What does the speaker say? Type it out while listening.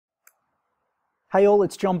Hey all,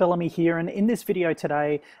 it's John Bellamy here, and in this video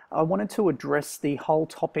today I wanted to address the whole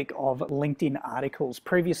topic of LinkedIn articles,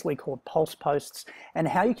 previously called pulse posts, and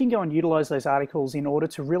how you can go and utilize those articles in order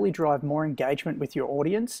to really drive more engagement with your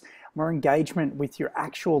audience, more engagement with your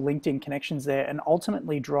actual LinkedIn connections there, and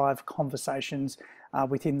ultimately drive conversations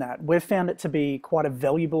within that. We've found it to be quite a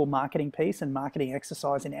valuable marketing piece and marketing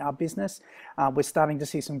exercise in our business. We're starting to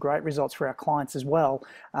see some great results for our clients as well.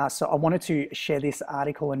 So I wanted to share this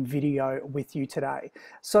article and video with you today.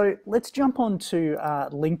 So let's jump on to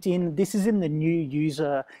LinkedIn. This is in the new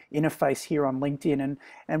user interface here on LinkedIn.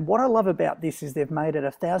 And what I love about this is they've made it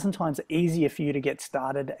 1,000 times easier for you to get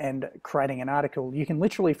started and creating an article. You can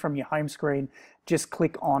literally from your home screen just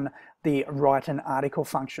click on the write an article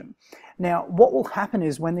function. Now, what will happen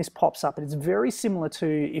is when this pops up, it's very similar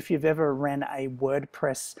to if you've ever ran a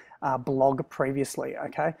WordPress blog previously,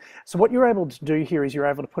 okay? So what you're able to do here is you're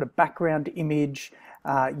able to put a background image,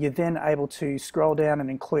 you're then able to scroll down and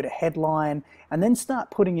include a headline, and then start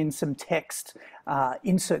putting in some text,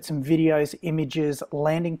 insert some videos, images,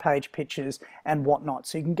 landing page pictures, and whatnot.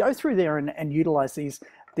 So you can go through there and utilize these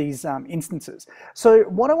instances. So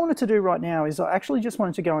what I wanted to do right now is I actually just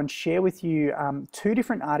wanted to go and share with you two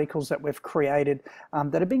different articles that we've created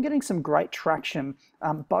that have been getting some great traction,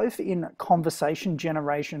 both in conversation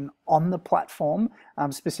generation on the platform,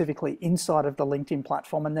 specifically inside of the LinkedIn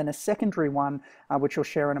platform, and then a secondary one, which I'll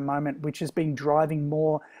share in a moment, which has been driving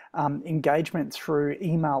more engagement through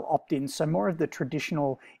email opt-ins, so more of the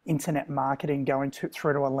traditional internet marketing going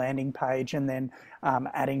through to a landing page and then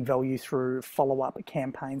adding value through follow-up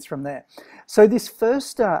campaigns from there. So this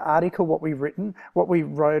first article, what we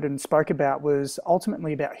wrote and spoke about was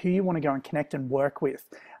ultimately about who you want to go and connect and work with.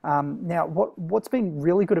 Now, what's been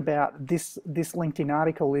really good about this LinkedIn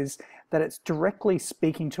article is that it's directly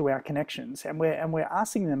speaking to our connections, and we're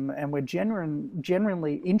asking them, and we're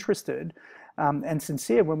genuinely interested and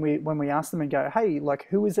sincere when we ask them and go, hey, like,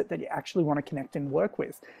 who is it that you actually want to connect and work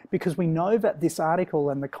with? Because we know that this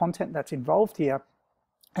article and the content that's involved here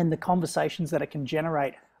and the conversations that it can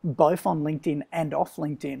generate both on LinkedIn and off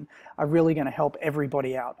LinkedIn are really going to help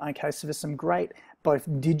everybody out. Okay, so there's some great both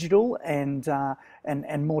digital and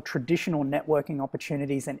more traditional networking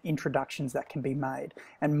opportunities and introductions that can be made.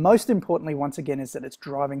 And most importantly, once again, is that it's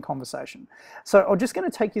driving conversation. So I'm just going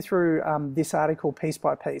to take you through this article piece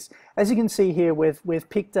by piece. As you can see here, we've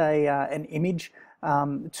picked an image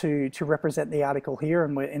to represent the article here,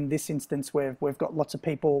 and in this instance we've got lots of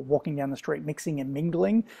people walking down the street mixing and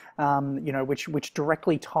mingling, you know, which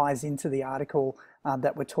directly ties into the article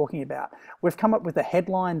that we're talking about. We've come up with a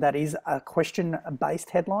headline that is a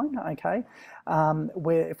question-based headline, okay?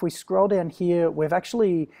 Where if we scroll down here, we've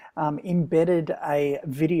actually embedded a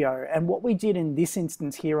video, and what we did in this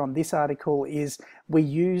instance here on this article is we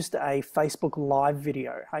used a Facebook Live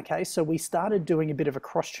video, okay? So we started doing a bit of a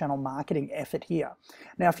cross-channel marketing effort here.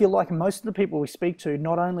 Now, if you're like most of the people we speak to,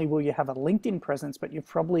 not only will you have a LinkedIn presence, but you've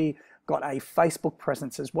probably got a Facebook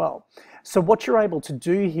presence as well. So what you're able to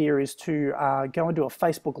do here is to go into a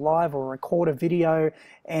Facebook Live or record a video,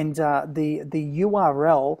 and the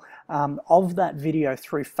URL of that video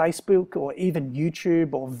through Facebook or even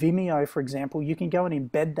YouTube or Vimeo, for example, you can go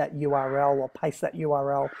and embed that URL or paste that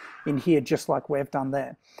URL in here just like we've done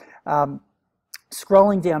there.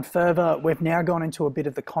 Scrolling down further, we've now gone into a bit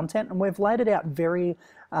of the content, and we've laid it out very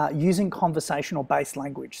using conversational based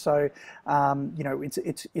language. So you know,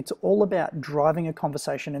 it's all about driving a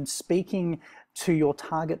conversation and speaking to your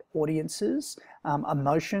target audiences,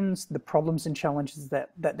 emotions, the problems and challenges that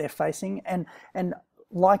they're facing, and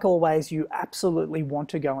like always, you absolutely want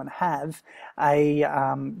to go and have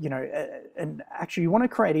you know, and actually you want to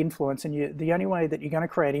create influence, and the only way that you're going to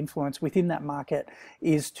create influence within that market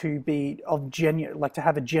is to be to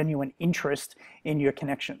have a genuine interest in your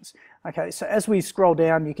connections. Okay, so as we scroll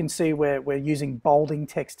down, you can see we're using bolding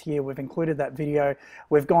text here. We've included that video.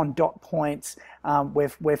 We've gone dot points.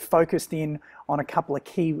 We've focused in on a couple of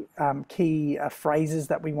key phrases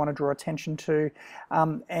that we want to draw attention to.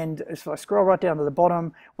 And if I scroll right down to the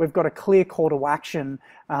bottom, we've got a clear call to action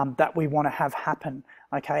that we want to have happen,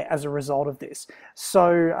 okay, as a result of this.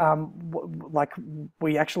 So like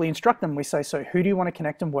we actually instruct them, we say, so who do you want to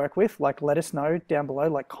connect and work with? Like, let us know down below,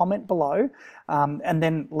 like comment below, and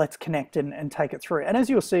then let's connect and take it through. And as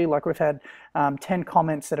you'll see, like we've had 10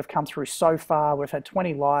 comments that have come through so far. We've had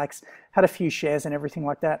 20 likes, had a few shares and everything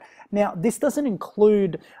like that. Now, this doesn't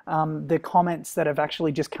include the comments that have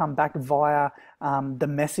actually just come back via the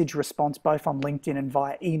message response, both on LinkedIn and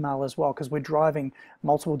via email as well, because we're driving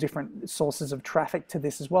multiple different sources of traffic to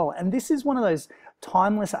this as well. And this is one of those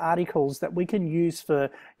timeless articles that we can use for,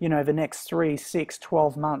 you know, the next 3, 6,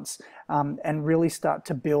 12 months and really start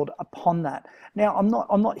to build upon that. Now,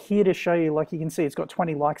 I'm not here to show you, like you can see, it's got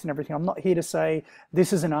 20 likes and everything. I'm not here to say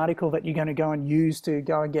this is an article that you're going to go and use to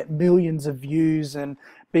go and get millions of views and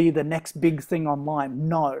be the next big thing online.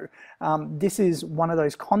 No, this is one of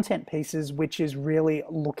those content pieces which is really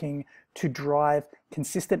looking to drive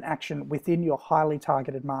consistent action within your highly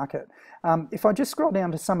targeted market. If I just scroll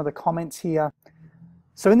down to some of the comments here.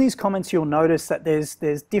 So in these comments, you'll notice that there's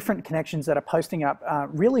different connections that are posting up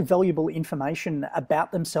really valuable information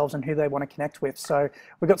about themselves and who they want to connect with. So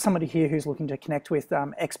we've got somebody here who's looking to connect with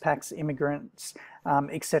expats, immigrants,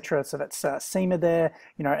 etc. So that's Seema there,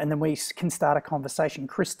 and then we can start a conversation.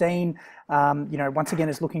 Christine, once again,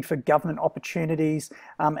 is looking for government opportunities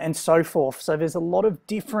and so forth. So there's a lot of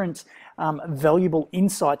different valuable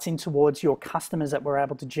insights in towards your customers that we're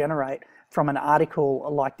able to generate from an article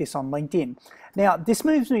like this on LinkedIn. Now, this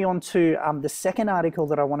moves me on to the second article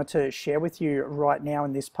that I wanted to share with you right now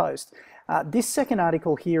in this post. This second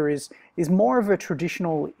article here is more of a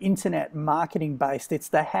traditional internet marketing based. It's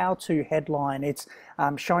the how-to headline. It's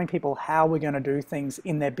showing people how we're going to do things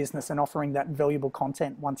in their business and offering that valuable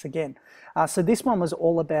content once again. So this one was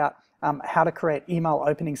all about how to create email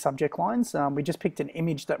opening subject lines. We just picked an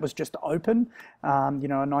image that was just open, a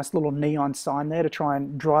nice little neon sign there to try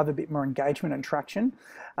and drive a bit more engagement and traction.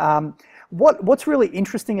 What's really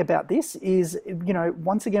interesting about this is,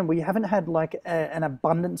 once again, we haven't had like an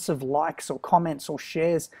abundance of likes or comments or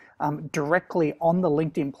shares directly on the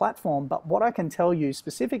LinkedIn platform. But what I can tell you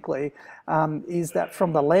specifically is that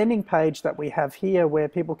from the landing page that we have here, where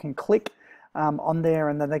people can click on there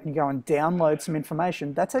and then they can go and download some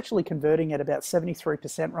information, that's actually converting at about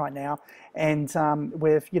 73% right now, and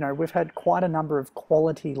we've had quite a number of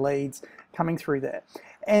quality leads coming through there.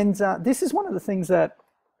 And this is one of the things that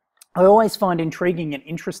I always find intriguing and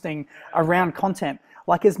interesting around content.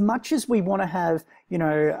 Like, as much as we want to have,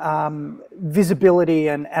 visibility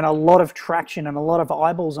and a lot of traction and a lot of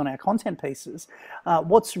eyeballs on our content pieces,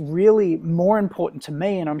 what's really more important to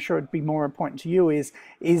me, and I'm sure it'd be more important to you,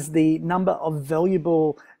 is the number of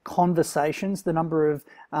valuable conversations, the number of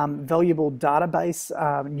valuable database,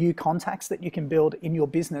 new contacts that you can build in your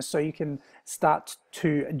business, so you can start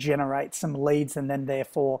to generate some leads and then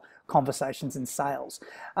therefore conversations and sales.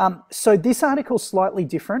 So this article is slightly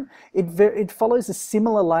different. It follows a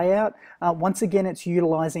similar layout. Once again, it's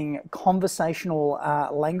utilizing conversational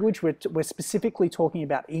language. We're specifically talking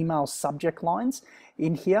about email subject lines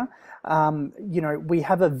in here. We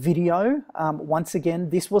have a video. Once again,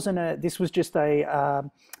 this was just a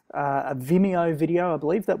Vimeo video, I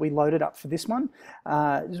believe, that we loaded up for this one,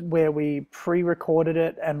 where we pre-recorded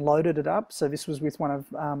it and loaded it up. So this was with one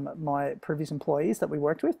of my previous employees that we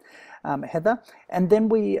worked with, Heather. And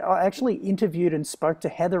then I actually interviewed and spoke to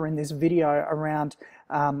Heather in this video around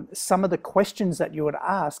some of the questions that you would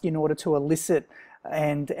ask in order to elicit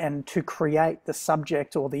and to create the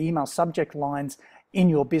subject or the email subject lines in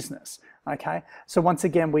your business. Okay, so once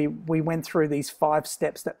again, we went through these 5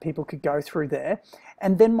 steps that people could go through there,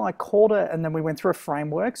 and then and then we went through a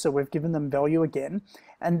framework, so we've given them value again,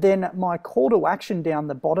 and then my call to action down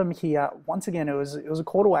the bottom here, once again, it was a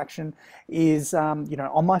call to action, is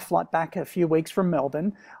on my flight back a few weeks from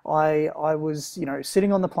Melbourne, I was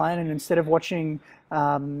sitting on the plane, and instead of watching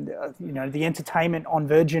the entertainment on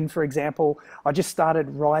Virgin, for example, I just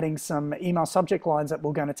started writing some email subject lines that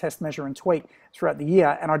we're going to test, measure, and tweak throughout the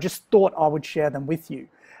year, and I just thought I would share them with you.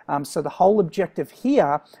 So the whole objective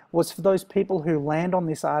here was for those people who land on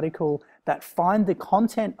this article that find the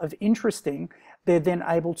content of interesting, they're then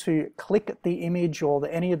able to click the image or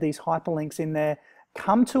any of these hyperlinks in there,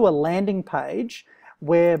 come to a landing page,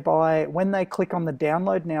 whereby when they click on the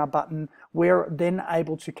download now button, we're then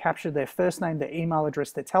able to capture their first name, their email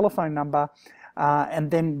address, their telephone number,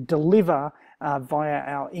 and then deliver via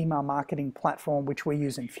our email marketing platform, which we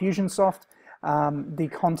use in Fusionsoft, the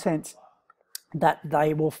content that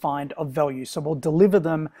they will find of value. So we'll deliver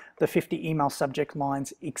them the 50 email subject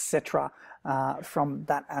lines, etc. From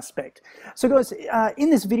that aspect. So guys, in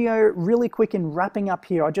this video, really quick in wrapping up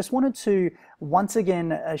here, I just wanted to once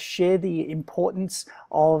again share the importance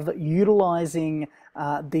of utilizing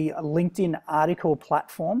the LinkedIn article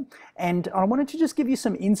platform, and I wanted to just give you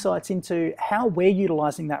some insights into how we're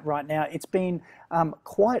utilizing that right now. It's been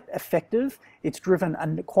quite effective. It's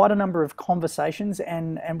driven quite a number of conversations,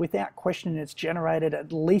 and without question, it's generated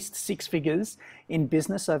at least 6 figures in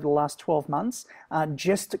business over the last 12 months,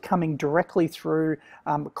 just coming directly through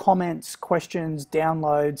comments, questions,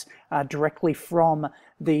 downloads directly from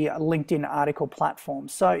the LinkedIn article platform.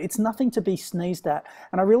 So it's nothing to be sneezed at.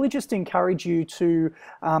 And I really just encourage you to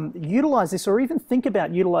utilize this, or even think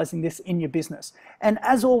about utilizing this in your business. And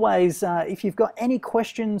as always, if you've got any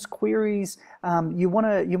questions, queries, you want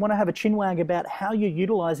to have a chinwag about how you're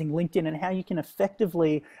utilizing LinkedIn and how you can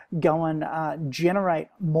effectively go and generate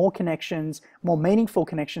more connections, more meaningful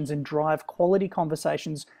connections, and drive quality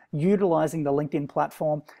conversations utilizing the LinkedIn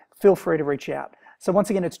platform, feel free to reach out. So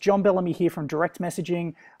once again, it's John Bellamy here from Direct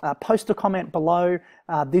Messaging. Post a comment below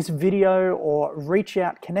this video, or reach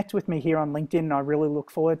out, connect with me here on LinkedIn. I really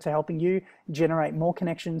look forward to helping you generate more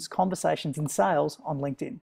connections, conversations, and sales on LinkedIn.